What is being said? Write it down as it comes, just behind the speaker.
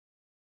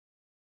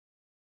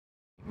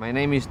My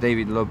name is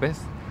David Lopez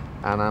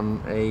and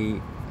I'm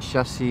a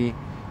chassis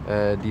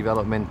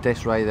development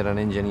test rider and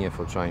engineer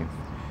for Triumph.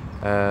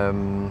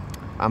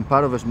 I'm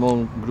part of a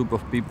small group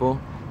of people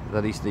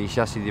that is the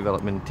chassis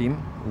development team.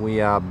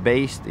 We are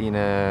based in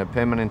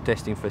permanent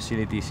testing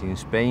facilities in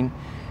Spain,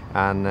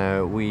 and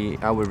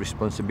our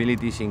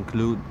responsibilities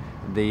include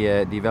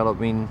the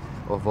developing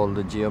of all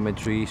the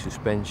geometry,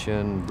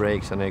 suspension,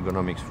 brakes and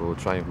ergonomics for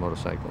Triumph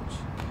motorcycles.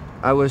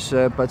 I was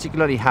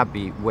particularly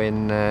happy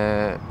when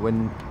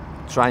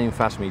Triumph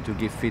asked me to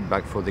give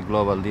feedback for the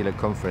Global Dealer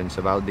Conference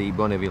about the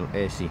Bonneville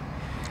SE.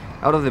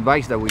 Out of the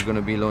bikes that we're going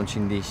to be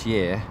launching this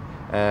year,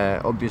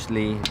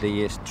 obviously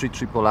the Street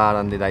Triple R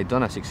and the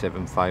Daytona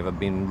 675 have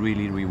been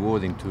really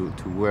rewarding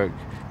to work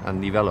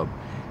and develop.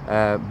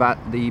 But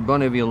the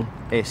Bonneville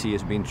SE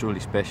has been truly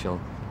special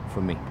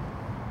for me.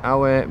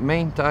 Our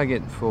main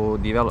target for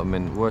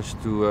development was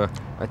to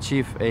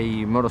achieve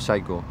a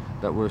motorcycle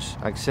that was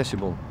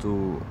accessible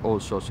to all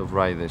sorts of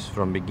riders,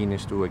 from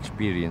beginners to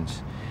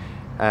experienced.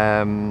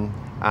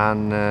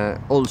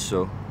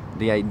 Also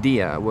the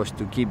idea was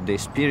to keep the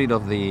spirit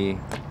of the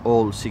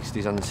old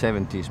 60s and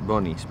 70s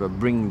Bonnies, but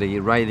bring the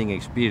riding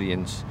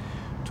experience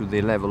to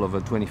the level of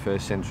a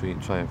 21st century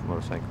Triumph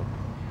motorcycle.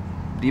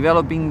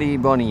 Developing the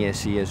Bonny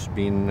SE has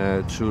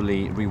been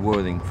truly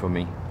rewarding for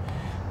me.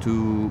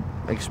 To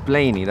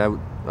explain it, I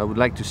would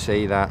like to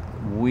say that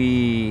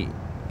we,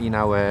 in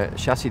our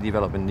chassis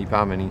development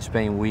department in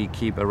Spain, we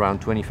keep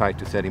around 25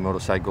 to 30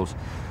 motorcycles,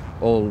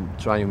 all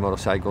Triumph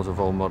motorcycles of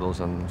all models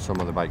and some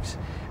other bikes.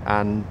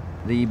 And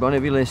the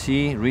Bonneville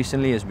SE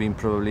recently has been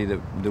probably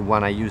the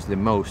one I use the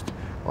most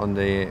on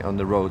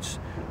the roads,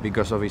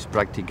 because of its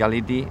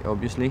practicality,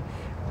 obviously,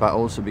 but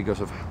also because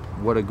of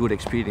what a good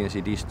experience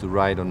it is to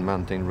ride on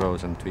mountain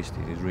roads and twist.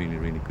 It is really,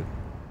 really good.